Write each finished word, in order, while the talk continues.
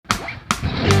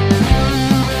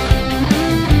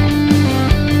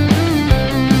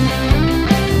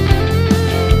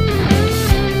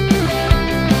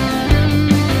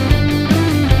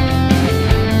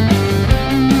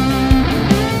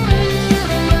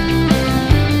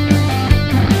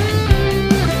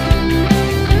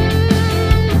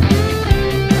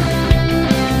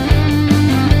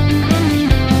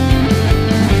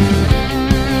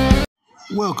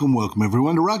Welcome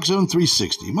everyone to Rock Zone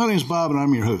 360. My name is Bob and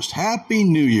I'm your host. Happy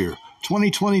New Year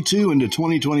 2022 into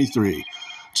 2023.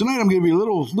 Tonight I'm going to give you a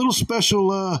little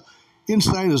special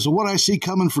insight as to what I see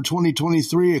coming for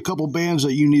 2023. A couple bands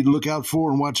that you need to look out for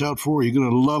and watch out for. You're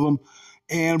going to love them.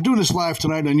 And I'm doing this live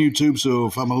tonight on YouTube, so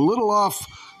if I'm a little off,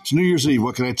 it's New Year's Eve.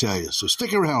 What can I tell you? So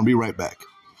stick around. I'll be right back.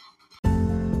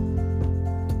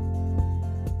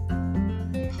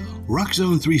 Rock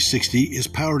Zone 360 is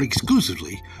powered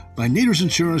exclusively by Naders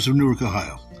Insurance of Newark,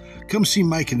 Ohio. Come see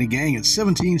Mike and the gang at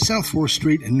 17 South 4th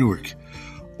Street in Newark,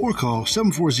 or call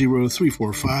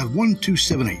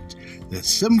 740-345-1278.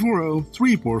 That's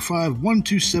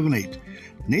 740-345-1278.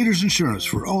 Naders Insurance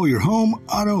for all your home,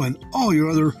 auto, and all your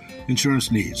other insurance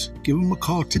needs. Give them a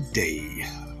call today.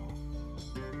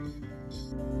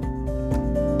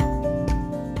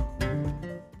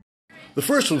 The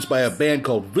first one's by a band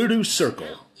called Voodoo Circle.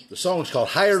 The song's called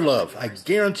Higher Love. I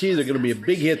guarantee they're going to be a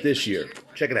big hit this year.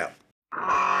 Check it out.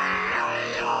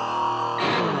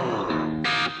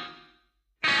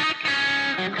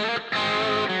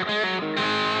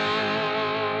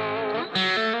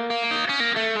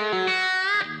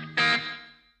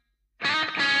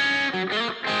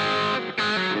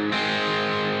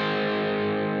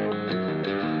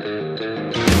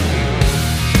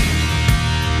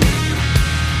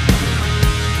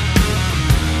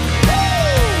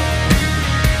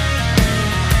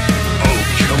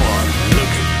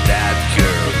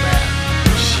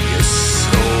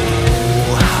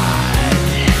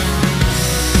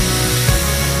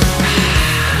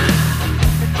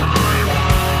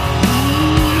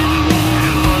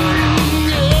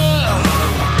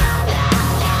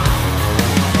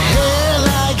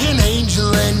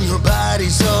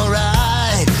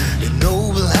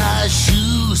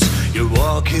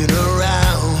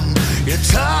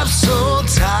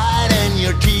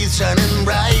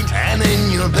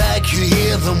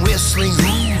 Whistling, ooh,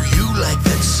 you like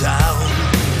that sound.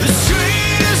 The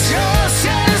street is your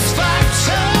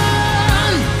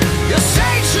satisfaction, your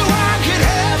sanctuary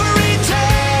every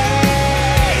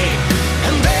day,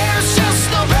 and there's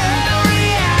just no better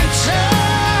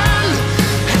reaction.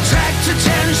 Attract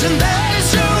attention, that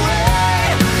is your way.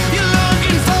 You're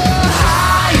looking for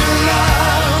higher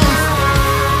love.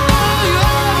 All you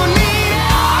ever need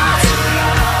is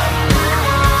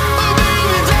oh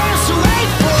baby, there's a way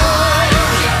for.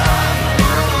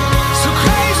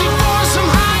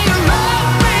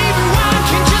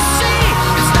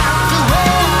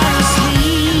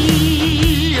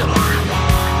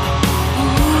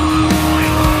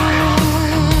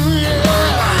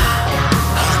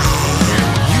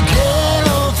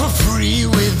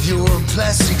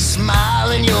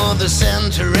 The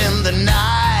center in the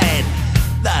night,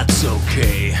 that's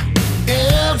okay.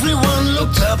 Everyone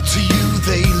looked up to you,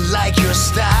 they like your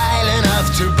style, and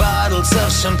after bottles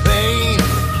of champagne,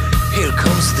 here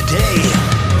comes the day.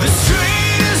 The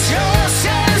street is your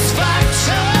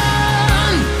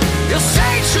satisfaction, your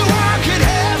sanctuary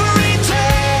every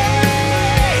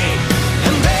day,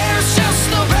 and there's just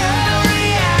no better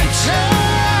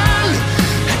reaction.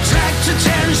 Attract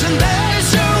attention, that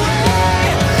is your way.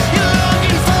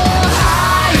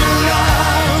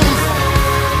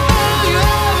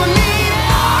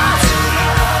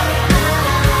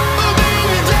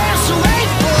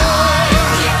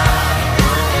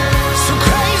 So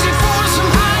crazy for some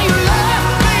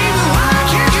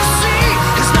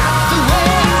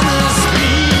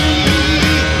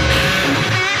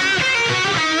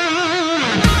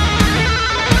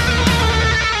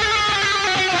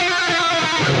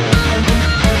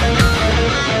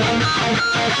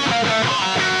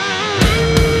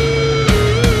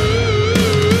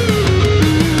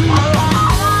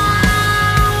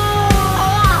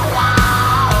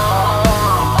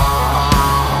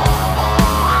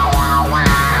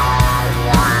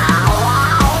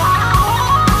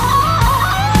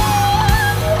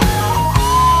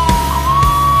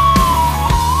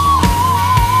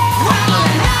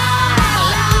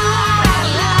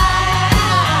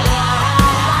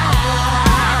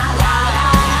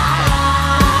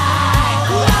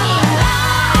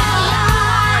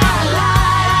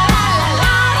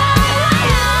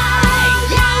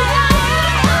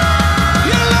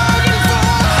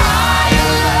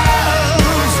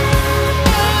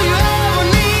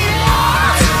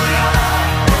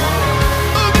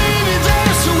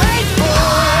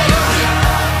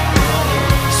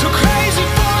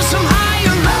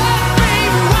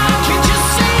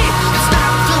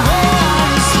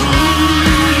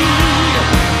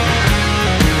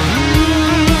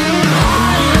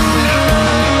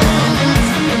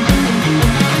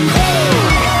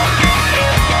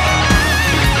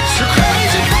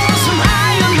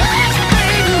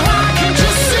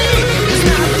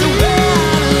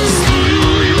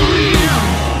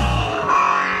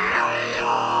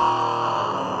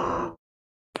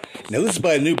Now, this is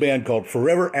by a new band called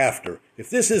Forever After. If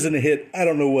this isn't a hit, I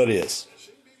don't know what is.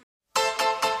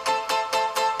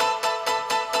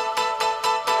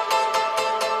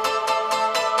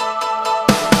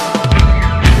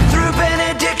 Through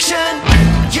benediction,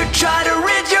 you try to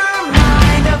rid your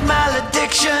mind of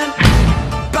malediction.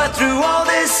 But through all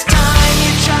this time,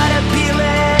 you try to peel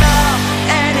it off,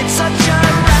 and it's such a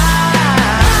ride.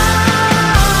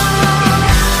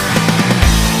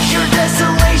 Your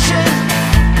desolation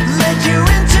led you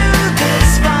into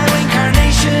this vile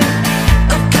incarnation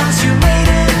of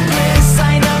consummated bliss.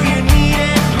 I know you need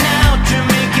it now to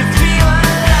make you feel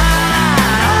alive.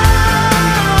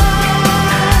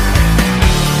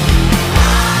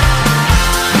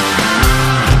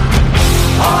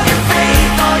 All your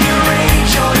faith, all your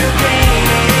rage, all your pain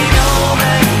ain't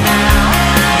over now.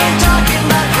 I ain't talking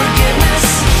about forgiveness.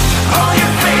 All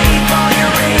your faith, all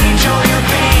your rage, all your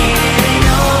pain ain't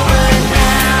over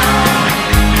now.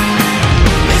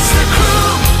 It's the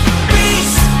cruel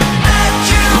beast that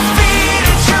you feed.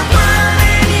 It's your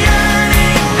burning,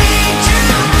 yearning need to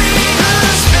breathe the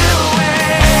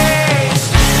spillways.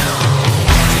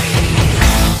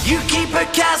 You keep a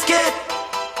casket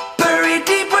buried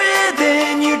deep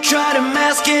within. You try to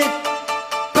mask it,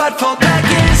 but fall back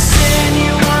in sin.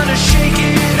 You wanna shake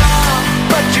it off,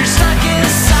 but you're stuck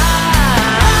inside.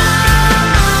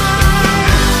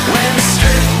 When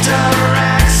stripped of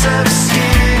racks of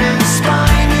skin and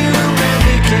spine, you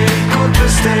medicate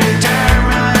corpus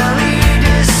terminally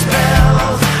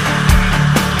dispelled.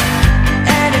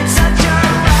 And it's such a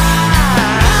ride.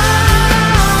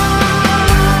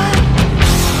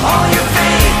 All your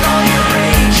faith, all your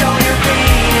rage, all your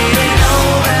pain ain't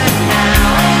over now.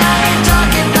 And I ain't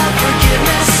talking about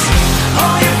forgiveness.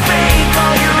 All your faith,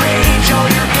 all your rage, all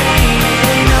your pain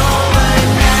ain't over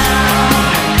now.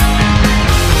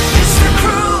 It's the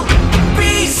cruel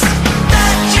beast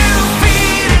that you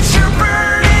feed. It's your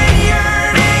burning,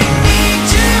 yearning need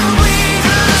to bleed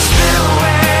through the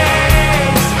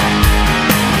spillways.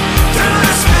 Through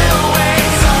the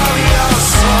spillways of your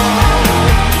soul.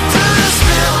 Through the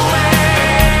spillways.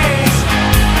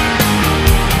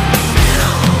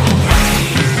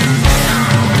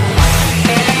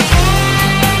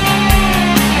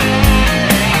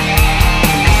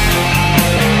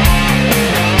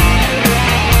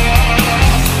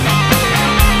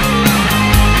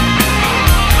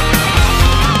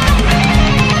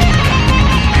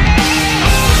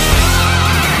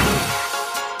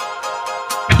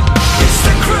 It's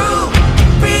the cruel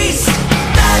beast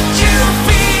that you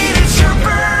feed. It's your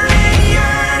burning,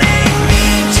 yearning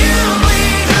need to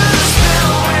bleed through the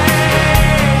spillways.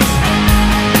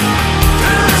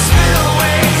 Through the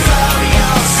spillways of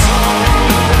your soul.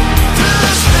 Through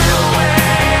the spillways.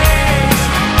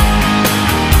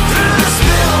 Through the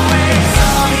spillways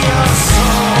of your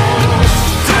soul.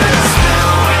 Through the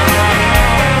spillways.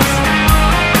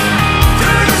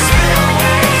 Through the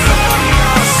spillways of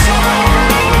your soul.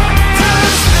 Through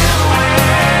the spillways.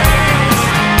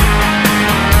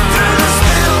 Through the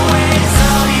spillways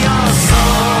of your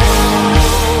soul.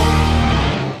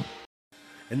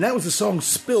 And that was the song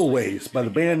Spillways by the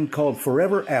band called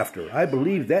Forever After. I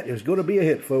believe that is going to be a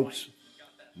hit, folks.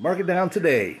 Mark it down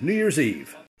today, New Year's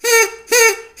Eve.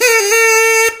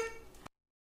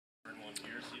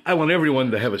 I want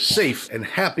everyone to have a safe and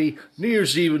happy New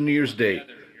Year's Eve and New Year's Day.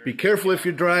 Be careful if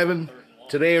you're driving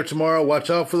today or tomorrow. Watch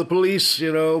out for the police,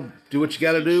 do what you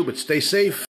got to do, but stay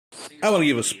safe. I want to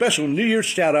give a special New Year's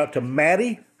shout out to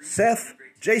Maddie, Seth,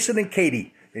 Jason, and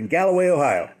Katie in Galloway,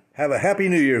 Ohio. Have a happy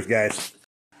New Year's, guys.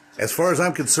 As far as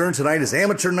I'm concerned, tonight is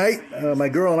amateur night. My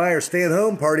girl and I are staying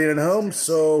home, partying at home,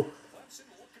 so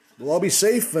we'll all be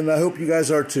safe, and I hope you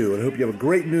guys are too. And I hope you have a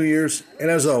great New Year's. And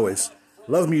as always,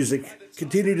 love music.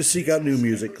 Continue to seek out new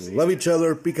music. Love each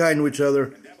other. Be kind to each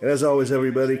other. And as always,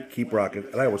 everybody, keep rocking.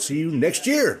 And I will see you next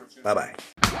year. Bye-bye.